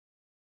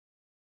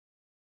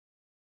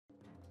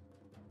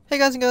Hey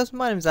guys and girls,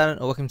 my name is Alan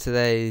and welcome to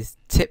today's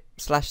tip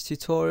slash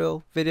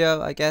tutorial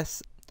video, I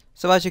guess.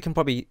 So as you can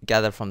probably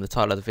gather from the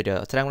title of the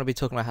video, today I'm going to be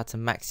talking about how to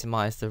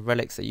maximize the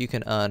relics that you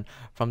can earn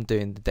from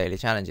doing the daily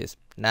challenges.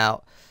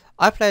 Now,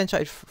 I play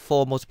Uncharted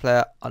 4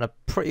 multiplayer on a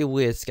pretty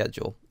weird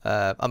schedule.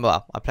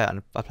 Well, I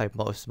play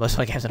most of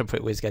my games on a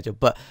pretty weird schedule,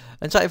 but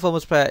Uncharted 4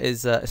 multiplayer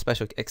is a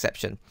special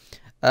exception.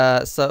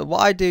 So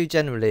what I do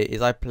generally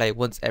is I play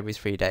once every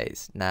 3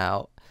 days.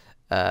 Now,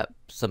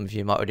 some of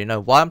you might already know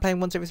why I'm playing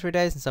once every 3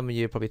 days, and some of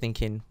you are probably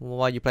thinking, well,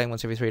 why are you playing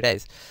once every 3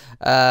 days?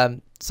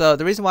 So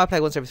the reason why I play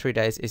once every 3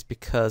 days is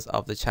because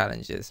of the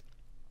challenges.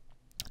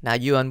 Now,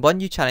 you earn one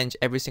new challenge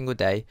every single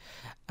day,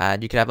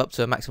 and you can have up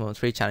to a maximum of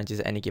 3 challenges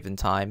at any given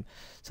time.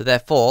 So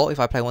therefore, if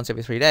I play once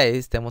every 3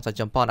 days, then once I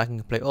jump on, I can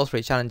complete all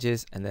 3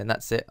 challenges, and then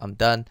that's it, I'm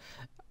done.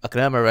 I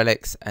can earn my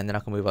relics, and then I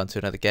can move on to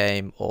another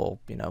game, or,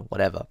 you know,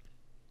 whatever.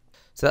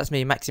 So that's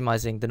me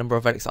maximizing the number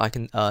of relics I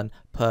can earn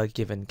per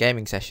given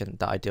gaming session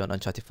that I do on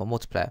Uncharted 4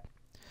 multiplayer.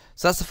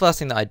 So that's the first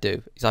thing that I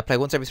do, is I play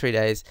once every 3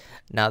 days.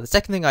 Now the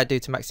second thing I do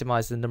to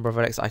maximize the number of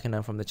relics I can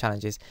earn from the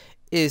challenges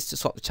is to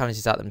swap the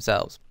challenges out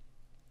themselves.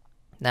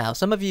 Now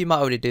some of you might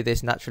already do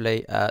this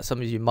naturally, some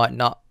of you might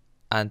not,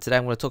 and today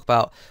I'm going to talk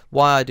about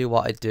why I do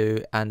what I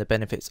do and the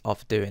benefits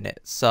of doing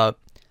it. So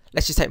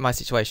let's just take my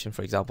situation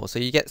for example. So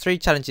you get 3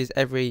 challenges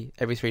every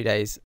 3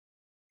 days.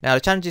 Now the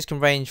challenges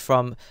can range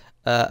from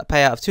a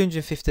payout of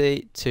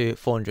 250 to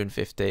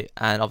 450,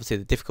 and obviously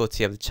the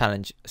difficulty of the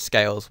challenge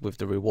scales with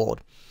the reward.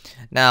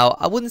 Now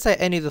I wouldn't say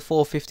any of the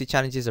 450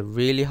 challenges are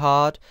really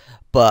hard,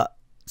 but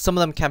some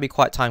of them can be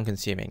quite time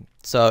consuming.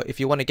 So if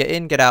you want to get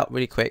in, get out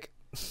really quick,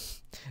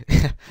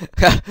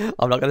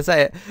 I'm not going to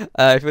say it,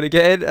 if you want to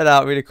get in and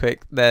out really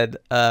quick, then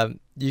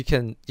you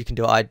can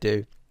do what I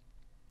do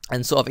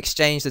and sort of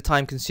exchange the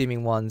time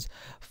consuming ones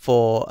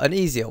for an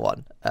easier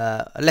one,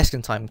 a less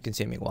time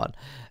consuming one.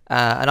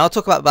 And I'll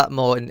talk about that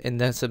more in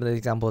some of the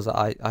examples that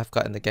I've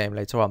got in the game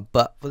later on.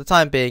 But for the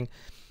time being,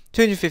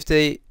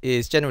 250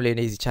 is generally an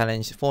easy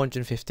challenge,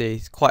 450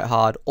 is quite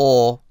hard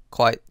or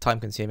quite time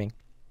consuming.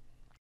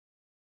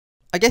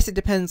 I guess it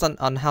depends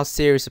on how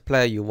serious a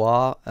player you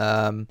are.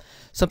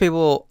 Some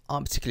people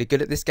aren't particularly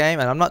good at this game,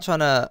 and I'm not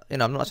trying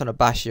to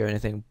bash you or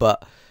anything,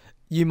 but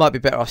you might be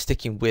better off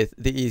sticking with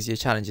the easier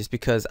challenges,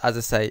 because as I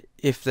say,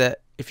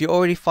 if you're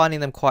already finding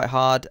them quite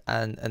hard,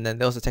 and then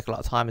they also take a lot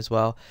of time as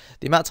well,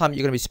 the amount of time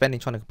you're going to be spending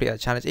trying to complete that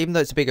challenge, even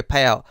though it's a bigger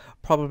payout,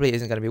 probably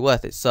isn't going to be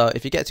worth it. So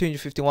if you get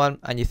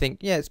 251 and you think,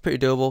 yeah, it's pretty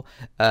doable,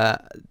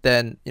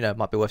 then it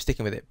might be worth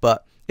sticking with it.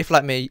 But if,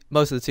 like me,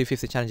 most of the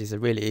 250 challenges are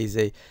really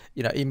easy,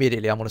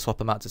 immediately I'm going to swap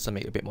them out to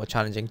something a bit more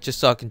challenging, just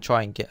so I can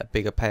try and get a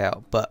bigger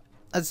payout. But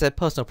as I said,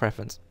 personal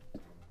preference.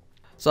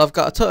 So I've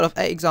got a total of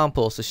 8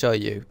 examples to show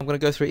you. I'm going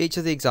to go through each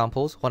of the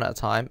examples one at a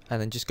time,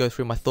 and then just go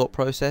through my thought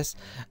process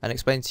and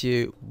explain to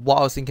you what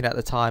I was thinking at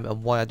the time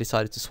and why I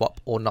decided to swap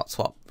or not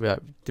swap,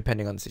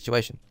 depending on the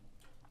situation.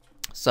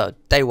 So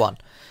day 1,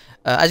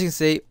 as you can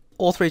see,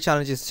 all 3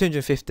 challenges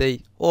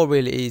 250, all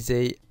really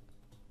easy.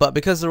 But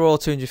because they're all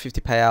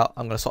 250 payout,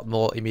 I'm going to swap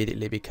more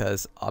immediately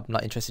because I'm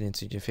not interested in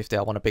 250.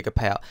 I want a bigger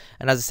payout.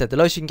 And as I said, the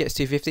lowest you can get is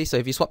 250. So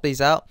if you swap these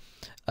out,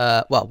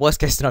 well, worst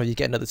case scenario, you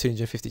get another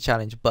 250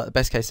 challenge. But the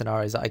best case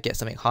scenario is that I get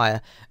something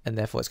higher, and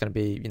therefore it's going to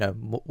be,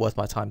 worth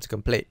my time to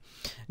complete.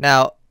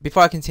 Now,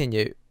 before I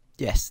continue,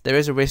 yes, there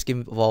is a risk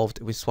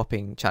involved with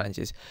swapping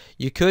challenges.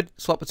 You could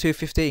swap a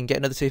 250 and get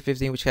another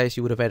 250, in which case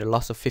you would have had a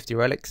loss of 50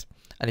 relics.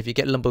 And if you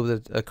get lumbered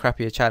with a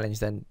crappier challenge,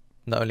 then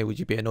not only would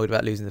you be annoyed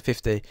about losing the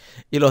 50,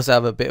 you'll also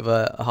have a bit of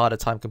a harder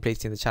time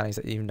completing the challenge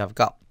that you even have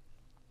got.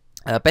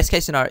 Best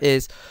case scenario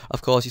is,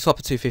 of course, you swap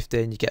a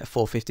 250 and you get a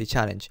 450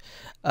 challenge.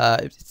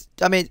 I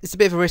mean, it's a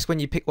bit of a risk when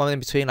you pick one in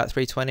between, like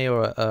 320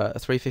 or a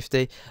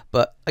 350,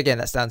 but again,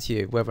 that's down to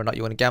you. Whether or not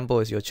you want to gamble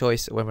is your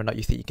choice, whether or not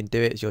you think you can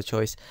do it is your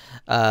choice.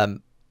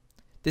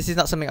 This is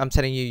not something I'm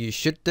telling you you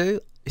should do.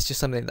 It's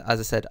just something that, as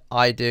I said,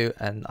 I do,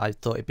 and I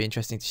thought it'd be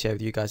interesting to share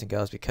with you guys and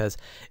girls, because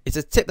it's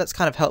a tip that's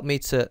kind of helped me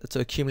to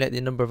accumulate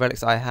the number of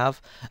relics I have.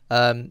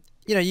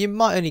 You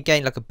might only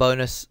gain like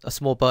a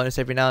small bonus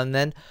every now and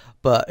then,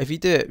 but if you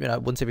do it,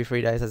 once every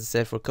 3 days, as I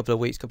said, for a couple of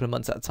weeks, couple of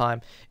months at a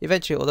time,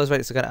 eventually all those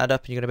relics are going to add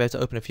up, and you're going to be able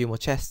to open a few more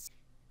chests.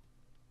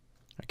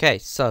 Okay,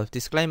 so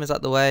disclaimers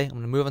out the way. I'm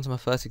going to move on to my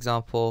first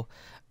example,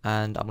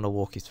 and I'm going to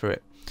walk you through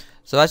it.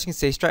 So as you can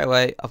see straight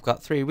away, I've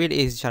got 3 really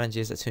easy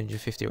challenges at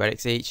 250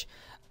 relics each.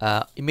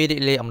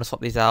 Immediately I'm going to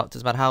swap these out.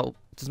 Doesn't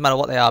matter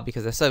what they are,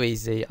 because they're so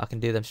easy. I can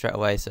do them straight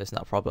away, so it's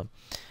not a problem.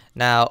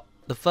 Now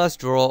the first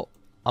draw,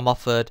 I'm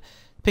offered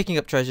picking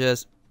up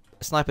treasures,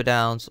 sniper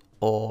downs,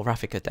 or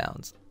Rafika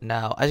downs.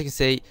 Now as you can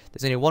see,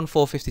 there's only one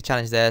 450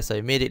 challenge there, so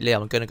immediately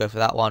I'm going to go for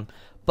that one.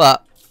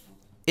 But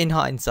in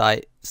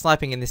hindsight,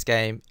 sniping in this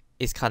game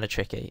is kind of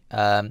tricky.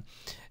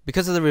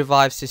 Because of the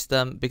revive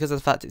system, because of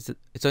the fact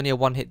it's only a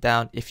 1-hit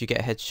down if you get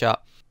a headshot.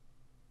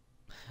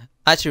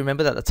 I actually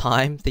remembered at the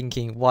time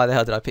thinking, why the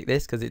hell did I pick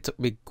this? Because it took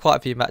me quite a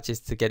few matches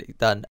to get it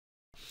done.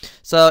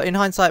 So in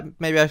hindsight,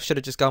 maybe I should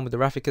have just gone with the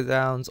Rafika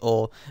downs,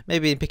 or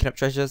maybe picking up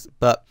treasures.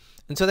 But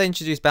until they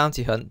introduced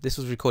Bounty Hunt, this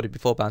was recorded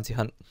before Bounty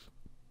Hunt,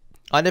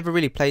 I never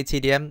really played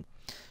TDM.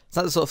 It's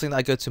not the sort of thing that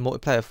I go to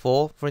multiplayer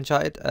for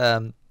Uncharted.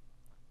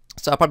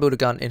 So I probably would have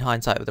gone in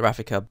hindsight with the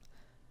Raffica.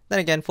 Then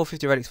again,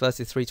 450 relics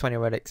versus 320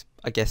 relics.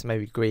 I guess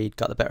maybe greed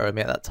got the better of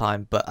me at that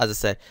time. But as I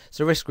said,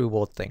 it's a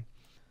risk-reward thing.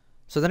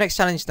 So the next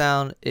challenge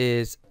down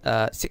is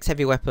 6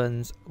 heavy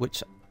weapons,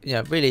 which, you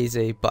know, really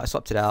easy, but I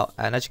swapped it out.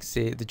 And as you can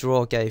see, the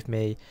draw gave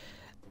me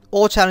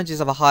all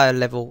challenges of a higher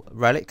level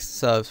relics,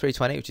 so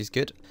 320, which is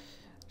good.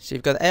 So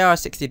you've got the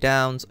AR-60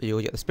 downs, or you'll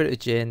get the Spirit of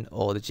Jinn,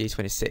 or the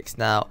G26.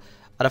 Now,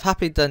 I'd have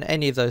happily done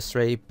any of those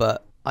 3,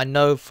 but I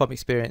know from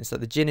experience that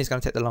the Jinn is going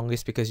to take the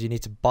longest because you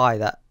need to buy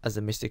that as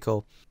a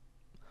mystical.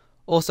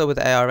 Also with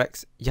the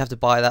ARX, you have to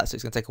buy that, so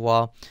it's going to take a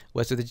while.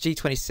 Whereas with the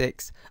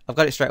G26, I've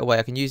got it straight away.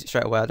 I can use it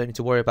straight away. I don't need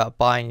to worry about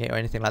buying it or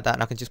anything like that,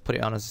 and I can just put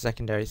it on as a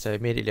secondary. So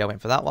immediately I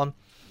went for that one.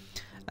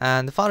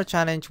 And the final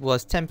challenge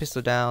was 10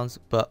 pistol downs,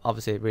 but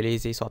obviously really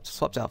easy, so I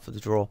swapped it out for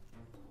the draw.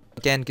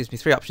 Again, gives me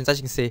 3 options. As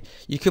you can see,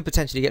 you could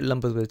potentially get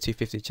lumbered with a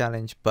 250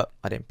 challenge, but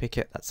I didn't pick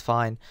it. That's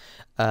fine.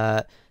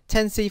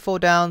 10 C4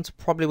 downs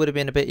probably would have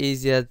been a bit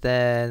easier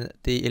than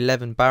the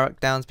 11 barrack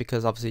downs,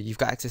 because obviously you've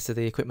got access to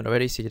the equipment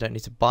already, so you don't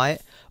need to buy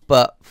it.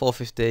 But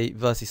 450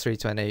 versus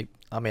 320,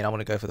 I mean, I want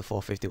to go for the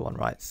 450 one,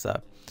 right?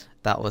 So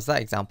that was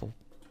that example.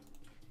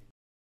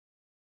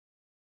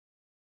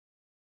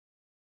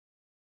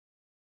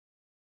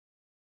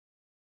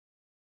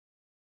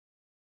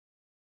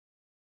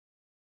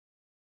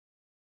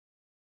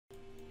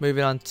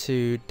 Moving on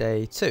to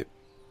day 2.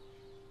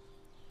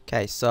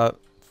 Okay, so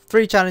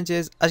 3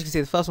 challenges. As you can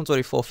see, the first one's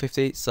already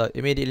 450, so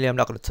immediately I'm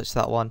not going to touch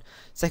that one.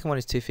 Second one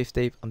is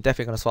 250. I'm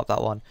definitely going to swap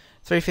that one.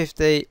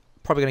 350,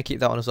 probably going to keep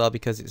that one as well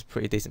because it's a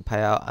pretty decent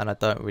payout, and I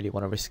don't really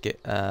want to risk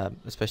it,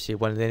 especially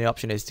when the only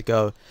option is to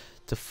go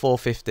to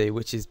 450,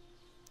 which is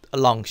a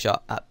long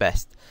shot at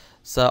best.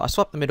 So I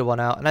swapped the middle one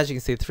out, and as you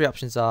can see, the 3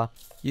 options are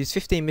use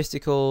 15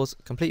 mysticals,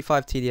 complete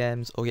 5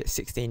 TDMs, or get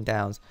 16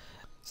 downs.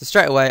 So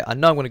straight away, I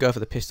know I'm going to go for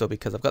the pistol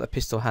because I've got the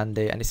pistol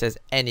handy, and it says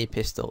any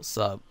pistol.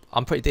 So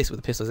I'm pretty decent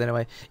with the pistols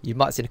anyway. You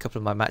might have seen a couple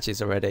of my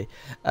matches already.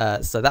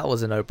 So that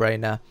was a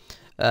no-brainer.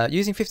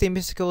 Using 15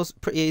 mysticals,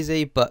 pretty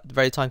easy, but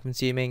very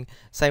time-consuming.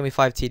 Same with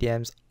 5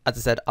 TDMs. As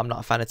I said, I'm not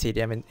a fan of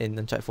TDM in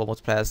Uncharted 4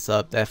 multiplayer,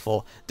 so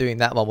therefore doing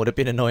that one would have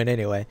been annoying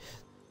anyway.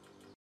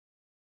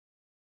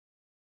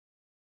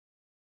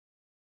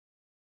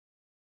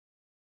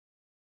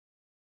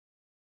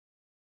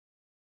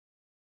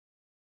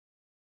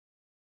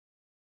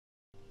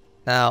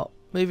 Now,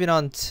 moving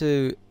on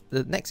to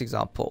the next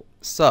example.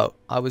 So,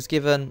 I was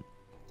given,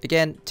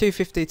 again,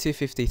 250,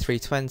 250,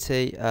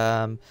 320.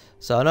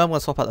 So, I know I'm going to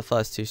swap out the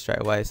first 2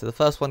 straight away. So, the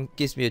first one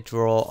gives me a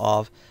draw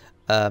of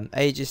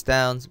Aegis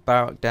downs,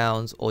 Barrack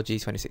downs, or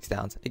G26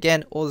 downs.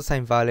 Again, all the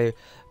same value.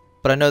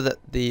 But I know that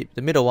the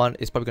middle one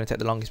is probably going to take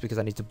the longest because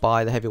I need to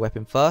buy the heavy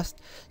weapon first.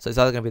 So it's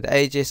either going to be the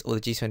Aegis or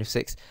the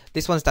G26.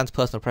 This one's down to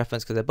personal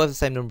preference because they're both the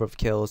same number of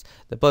kills.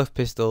 They're both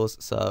pistols.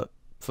 So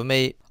for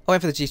me, I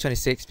went for the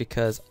G26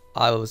 because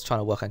I was trying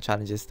to work on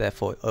challenges,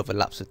 therefore it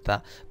overlaps with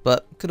that.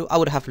 But I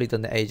would have happily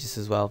done the Aegis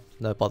as well,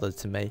 no bother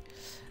to me.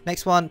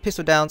 Next one,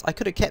 pistol downs. I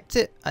could have kept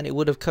it and it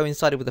would have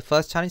coincided with the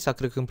first challenge, so I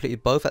could have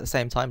completed both at the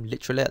same time,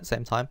 literally at the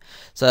same time.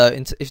 So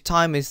if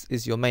time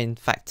is your main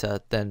factor,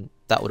 then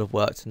that would have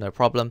worked, no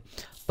problem.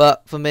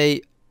 But for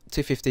me,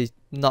 250,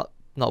 not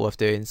worth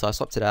doing, so I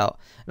swapped it out.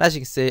 And as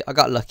you can see, I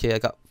got lucky. I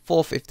got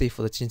 450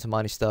 for the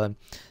Chintamani stone,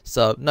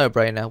 so no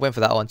brainer, went for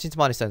that one.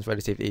 Chintamani stone is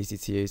relatively easy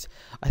to use.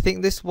 I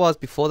think this was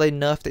before they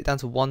nerfed it down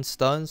to 1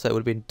 stone, so it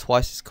would have been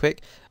twice as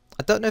quick.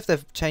 I don't know if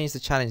they've changed the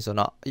challenge or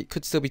not. It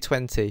could still be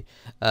 20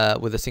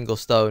 with a single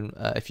stone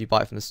if you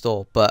buy it from the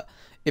store, but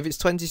if it's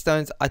 20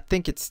 stones, I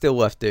think it's still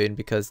worth doing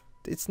because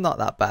it's not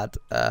that bad.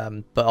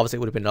 But obviously it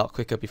would have been a lot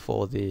quicker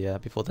before the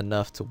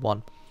nerf to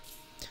 1.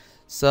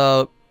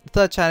 So the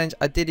third challenge,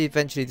 I did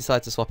eventually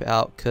decide to swap it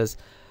out because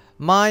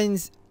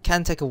mines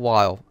can take a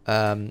while.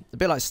 A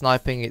bit like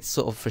sniping, it's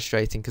sort of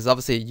frustrating because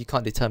obviously you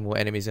can't determine where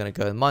enemies are going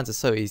to go. And mines are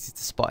so easy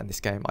to spot in this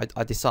game.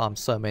 I disarm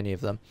so many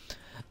of them.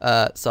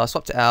 So I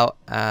swapped it out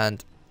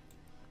and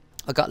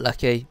I got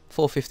lucky.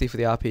 450 for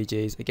the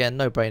RPGs. Again,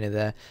 no brainer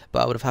there,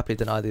 but I would have happily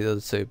done either of the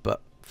other 2.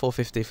 But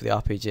 450 for the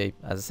RPG,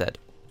 as I said,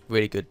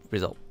 really good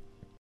result.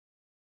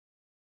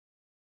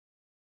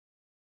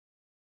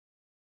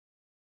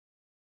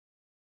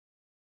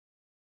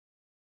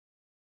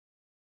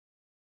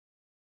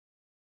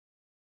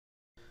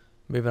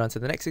 Moving on to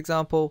the next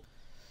example.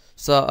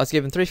 So I was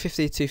given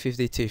 350,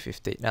 250,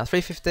 250. Now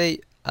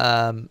 350,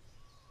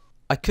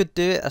 I could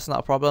do it, that's not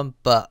a problem,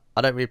 but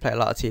I don't really play a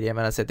lot of TDM,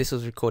 and I said this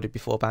was recorded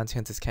before Bounty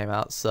Hunters came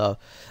out, so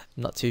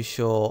I'm not too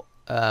sure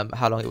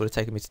how long it would have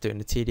taken me to do it in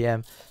the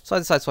TDM. So I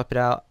decided to swap it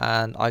out,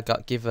 and I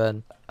got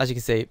given, as you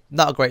can see,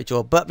 not a great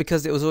draw, but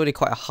because it was already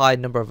quite a high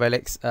number of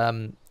relics,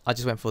 I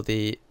just went for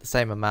the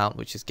same amount,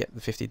 which is get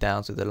the 50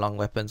 downs with the long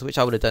weapons, which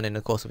I would have done in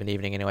the course of an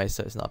evening anyway,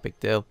 so it's not a big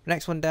deal.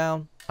 Next one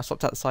down, I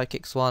swapped out the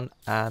sidekicks one,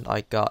 and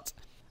I got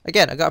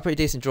a pretty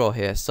decent draw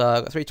here. So I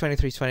got 320,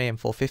 320, and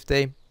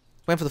 450.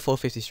 Went for the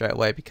 450 straight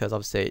away because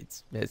obviously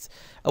it's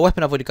a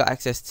weapon I've already got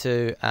access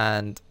to,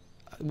 and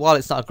while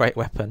it's not a great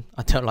weapon,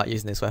 I don't like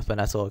using this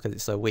weapon at all because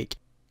it's so weak.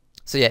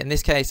 So yeah, in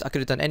this case, I could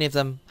have done any of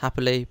them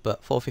happily,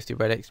 but 450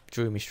 relics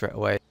drew me straight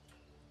away.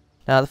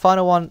 Now the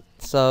final one,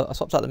 so I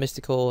swapped out the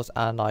mysticals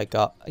and I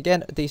got,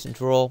 again, a decent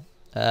draw.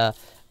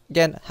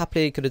 Again,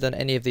 happily could have done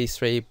any of these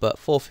three, but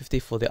 450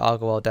 for the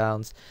Argyle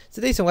Downs. It's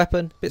a decent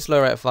weapon, a bit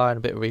slow rate of fire and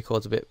a bit of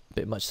record's a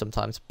bit much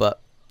sometimes,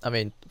 but I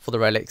mean, for the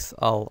relics,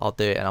 I'll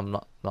do it, and I'm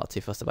not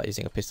too fussed about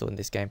using a pistol in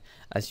this game,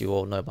 as you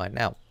all know by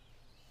now.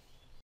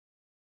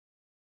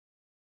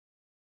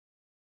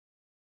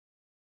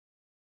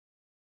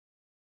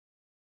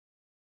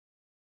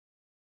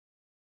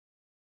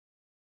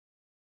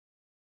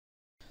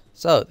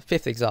 So, the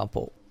fifth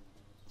example.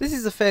 This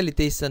is a fairly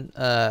decent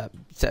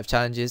set of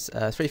challenges,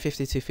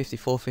 350, 250,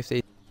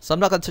 450. So I'm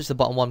not going to touch the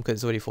bottom one because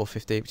it's already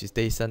 450, which is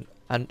decent.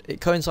 And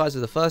it coincides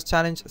with the first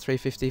challenge,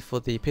 350 for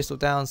the pistol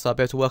down. So I'll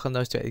be able to work on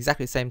those two at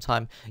exactly the same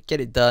time, get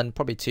it done,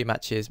 probably 2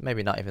 matches,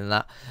 maybe not even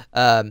that.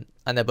 And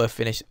they're both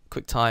finished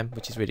quick time,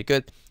 which is really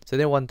good. So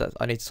the one that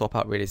I need to swap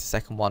out really is the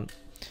second one.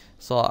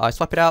 So I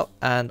swap it out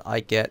and I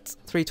get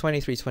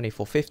 320, 320,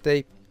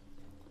 450.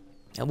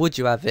 And would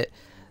you have it,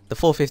 the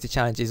 450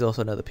 challenge is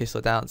also another pistol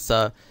down.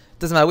 So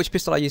doesn't matter which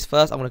pistol I use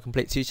first, I'm going to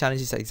complete 2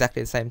 challenges at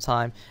exactly the same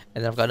time,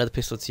 and then I've got another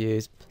pistol to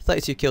use,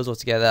 32 kills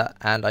altogether,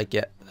 and I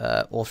get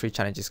all 3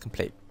 challenges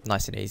complete,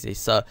 nice and easy.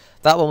 So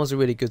that one was a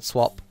really good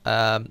swap.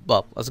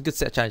 Well, it was a good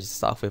set of challenges to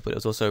start off with, but it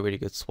was also a really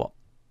good swap.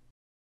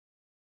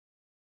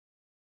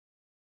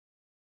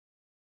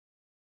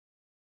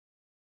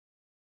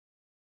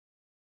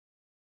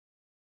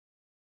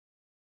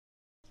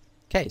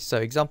 Okay, so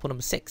example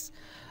number 6,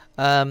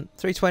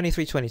 320,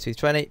 320,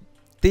 220.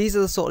 These are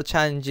the sort of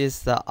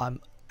challenges that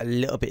I'm a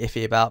little bit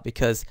iffy about,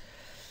 because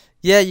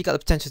yeah, you got the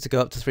potential to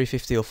go up to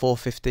 350 or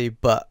 450,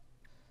 but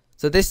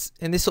so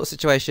in this sort of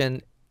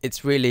situation,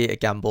 it's really a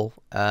gamble.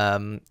 I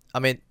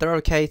mean, they're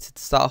okay to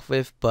start off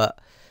with, but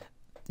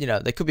you know,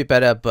 they could be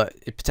better, but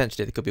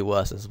potentially they could be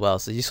worse as well.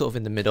 So you're sort of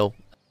in the middle.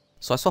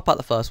 So I swap out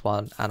the first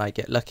one and I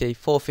get lucky,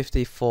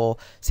 450 for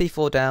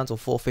C4 downs or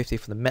 450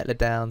 for the Metla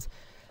downs.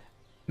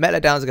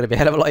 Metla downs are going to be a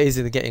hell of a lot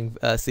easier than getting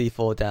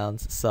C4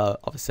 downs, so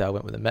obviously I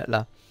went with the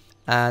Metla.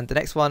 And the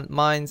next one,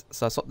 mines,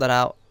 so I swapped that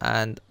out,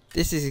 and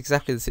this is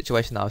exactly the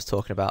situation that I was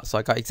talking about. So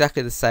I got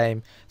exactly the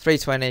same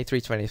 320,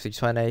 320,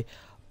 320,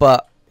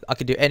 but I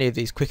could do any of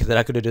these quicker than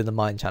I could have done the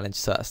mine challenge,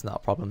 so that's not a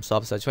problem. So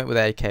obviously I just went with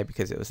AK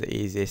because it was the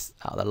easiest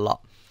out of the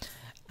lot.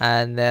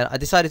 And then I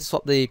decided to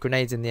swap the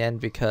grenades in the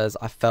end because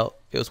I felt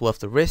it was worth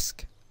the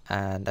risk,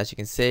 and as you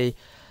can see,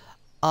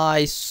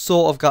 I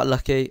sort of got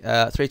lucky,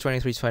 320,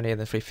 320 and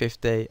then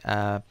 350.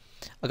 I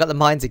got the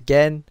mines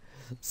again.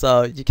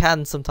 So you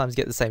can sometimes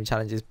get the same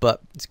challenges,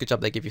 but it's a good job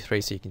they give you 3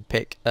 so you can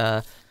pick.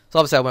 So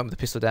obviously I went with the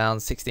pistol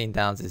downs. 16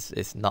 downs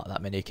is not that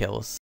many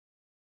kills.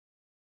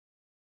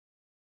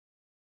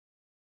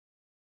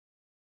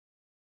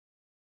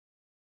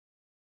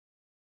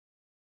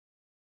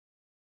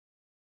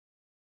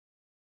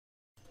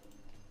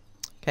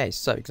 Okay,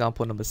 so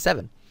example number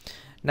 7.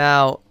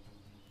 Now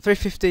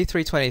 350,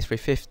 320,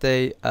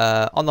 350.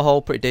 On the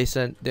whole, pretty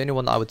decent. The only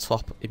one that I would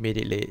swap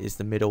immediately is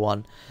the middle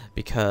one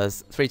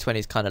because 320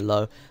 is kind of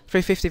low.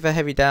 350 for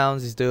heavy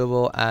downs is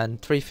doable, and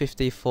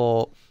 350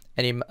 for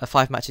any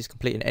 5 matches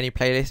complete in any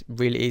playlist,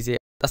 really easy.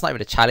 That's not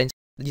even a challenge.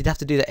 You'd have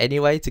to do that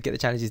anyway to get the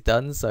challenges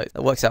done, so it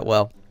works out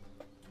well.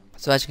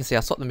 So as you can see, I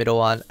swap the middle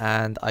one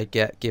and I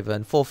get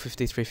given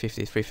 450,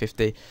 350,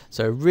 350.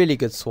 So a really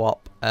good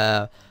swap.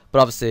 But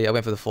obviously I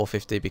went for the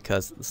 450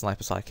 because the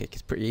sniper sidekick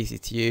is pretty easy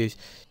to use.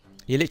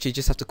 You literally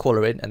just have to call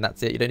her in and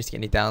that's it. You don't need to get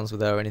any downs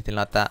with her or anything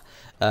like that.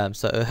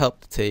 So it'll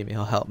help the team,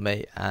 it'll help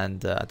me,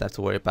 and I don't have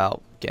to worry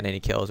about getting any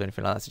kills or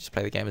anything like that. So just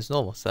play the game as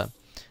normal. So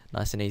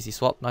nice and easy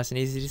swap, nice and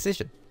easy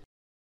decision.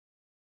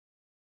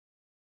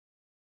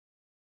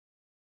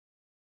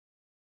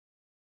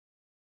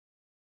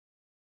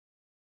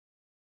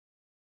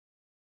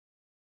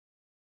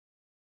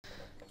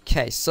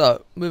 Okay,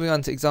 so moving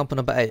on to example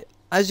number 8.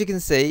 As you can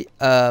see,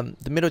 the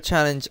middle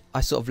challenge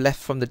I sort of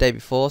left from the day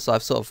before, so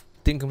I've sort of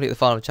didn't complete the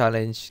final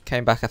challenge,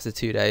 came back after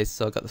 2 days,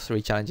 so I got the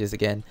 3 challenges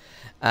again,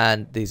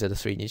 and these are the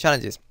 3 new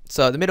challenges.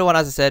 So the middle one,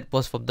 as I said,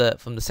 was from the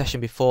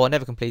session before. I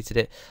never completed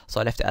it,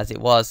 so I left it as it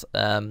was.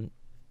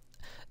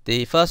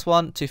 The first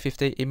one,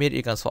 250,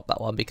 immediately going to swap that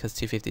one because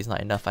 250 is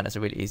not enough and it's a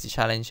really easy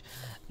challenge.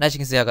 And as you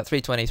can see, I got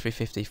 320,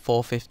 350,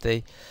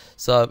 450.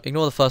 So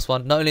ignore the first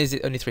one. Not only is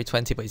it only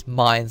 320, but it's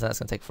mines and that's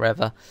going to take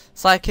forever.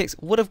 Sidekicks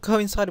would have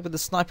coincided with the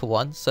sniper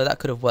one, so that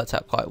could have worked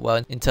out quite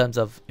well in terms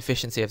of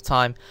efficiency of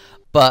time.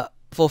 But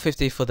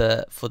 450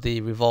 for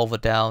the revolver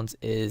downs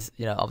is,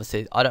 you know,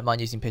 obviously I don't mind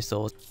using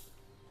pistols.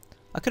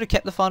 I could have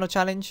kept the final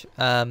challenge.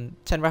 10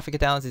 Raffica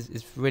downs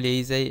is really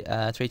easy.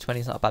 320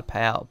 is not a bad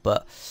payout,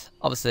 but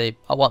obviously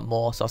I want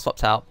more, so I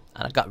swapped out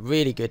and I got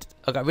really good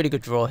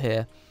draw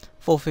here.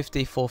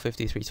 450,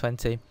 450,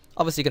 320.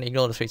 Obviously going to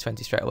ignore the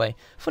 320 straight away.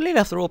 Funnily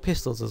enough, they're all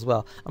pistols as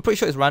well. I'm pretty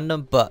sure it's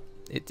random, but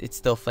it's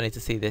still funny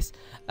to see this.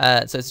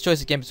 So it's a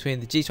choice again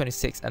between the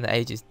G26 and the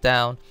Aegis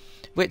down,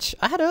 which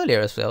I had earlier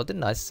as well,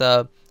 didn't I?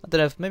 So I don't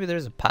know if maybe there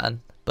is a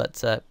pattern,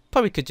 but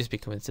probably could just be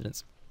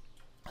coincidence.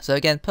 So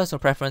again, personal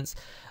preference.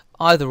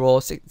 either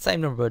or,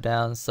 same number of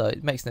downs, so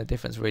it makes no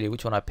difference really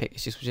which one I pick.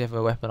 It's just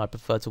whichever weapon I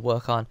prefer to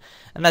work on.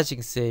 And as you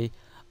can see,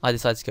 I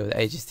decided to go with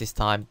Aegis this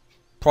time,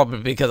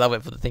 probably because I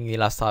went for the thingy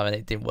last time and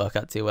it didn't work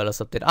out too well or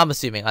something. I'm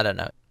assuming, I don't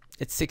know.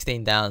 It's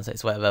 16 downs, so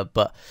it's whatever,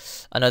 but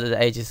I know that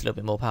the Aegis is a little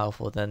bit more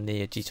powerful than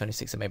the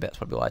G26, so maybe that's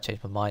probably why I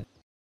changed my mind.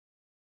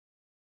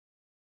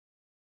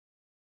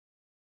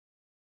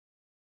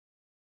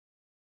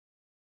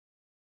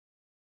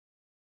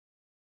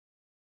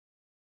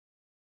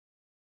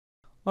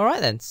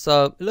 Alright then,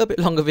 so a little bit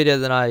longer video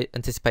than I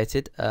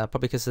anticipated,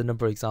 probably because of the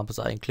number of examples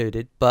I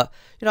included, but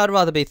you know, I'd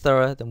rather be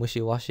thorough than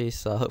wishy-washy,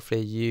 so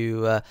hopefully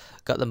you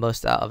got the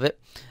most out of it.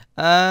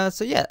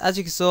 So yeah, as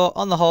you saw,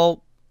 on the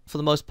whole, for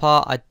the most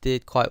part, I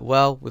did quite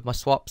well with my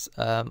swaps.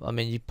 I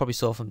mean, you probably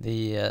saw from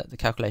the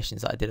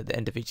calculations that I did at the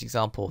end of each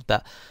example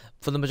that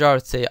for the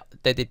majority,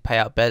 they did pay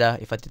out better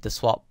if I did the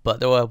swap, but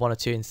there were one or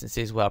two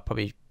instances where I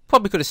probably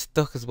could have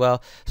stuck as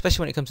well,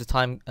 especially when it comes to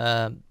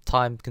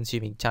time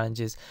consuming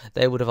challenges.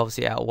 They would have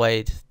obviously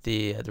outweighed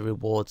the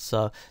rewards,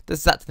 so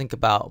there's that to think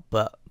about.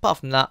 But apart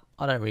from that,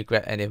 I don't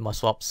regret any of my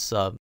swaps.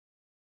 So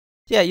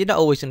yeah, you're not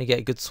always going to get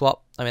a good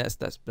swap. I mean,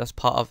 that's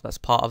part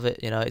of it.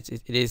 You know, it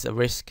is a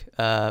risk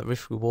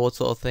reward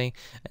sort of thing,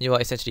 and you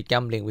are essentially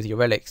gambling with your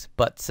relics.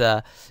 But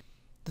the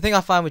thing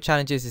I find with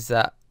challenges is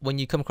that when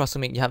you come across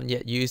something you haven't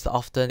yet used that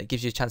often, it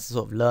gives you a chance to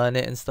sort of learn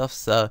it and stuff.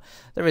 So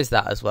there is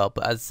that as well.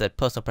 But as I said,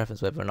 personal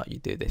preference whether or not you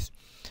do this.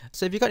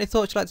 So if you've got any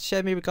thoughts you'd like to share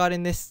with me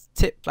regarding this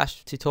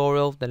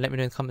tip/tutorial, then let me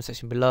know in the comment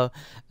section below.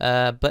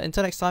 But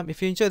until next time,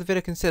 if you enjoyed the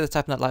video, consider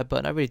tapping that like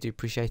button. I really do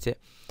appreciate it.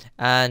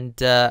 And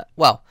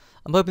well,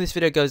 I'm hoping this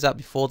video goes out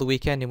before the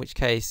weekend, in which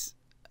case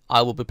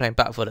I will be playing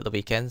Battlefield at the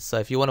weekend. So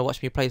if you want to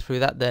watch me play through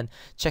that, then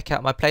check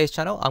out my players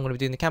channel. I'm going to be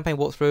doing the campaign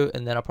walkthrough,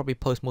 and then I'll probably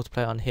post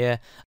multiplayer on here.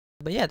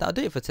 But yeah, that'll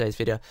do it for today's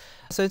video.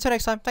 So until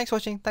next time, thanks for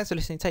watching, thanks for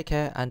listening, take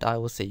care, and I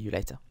will see you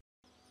later.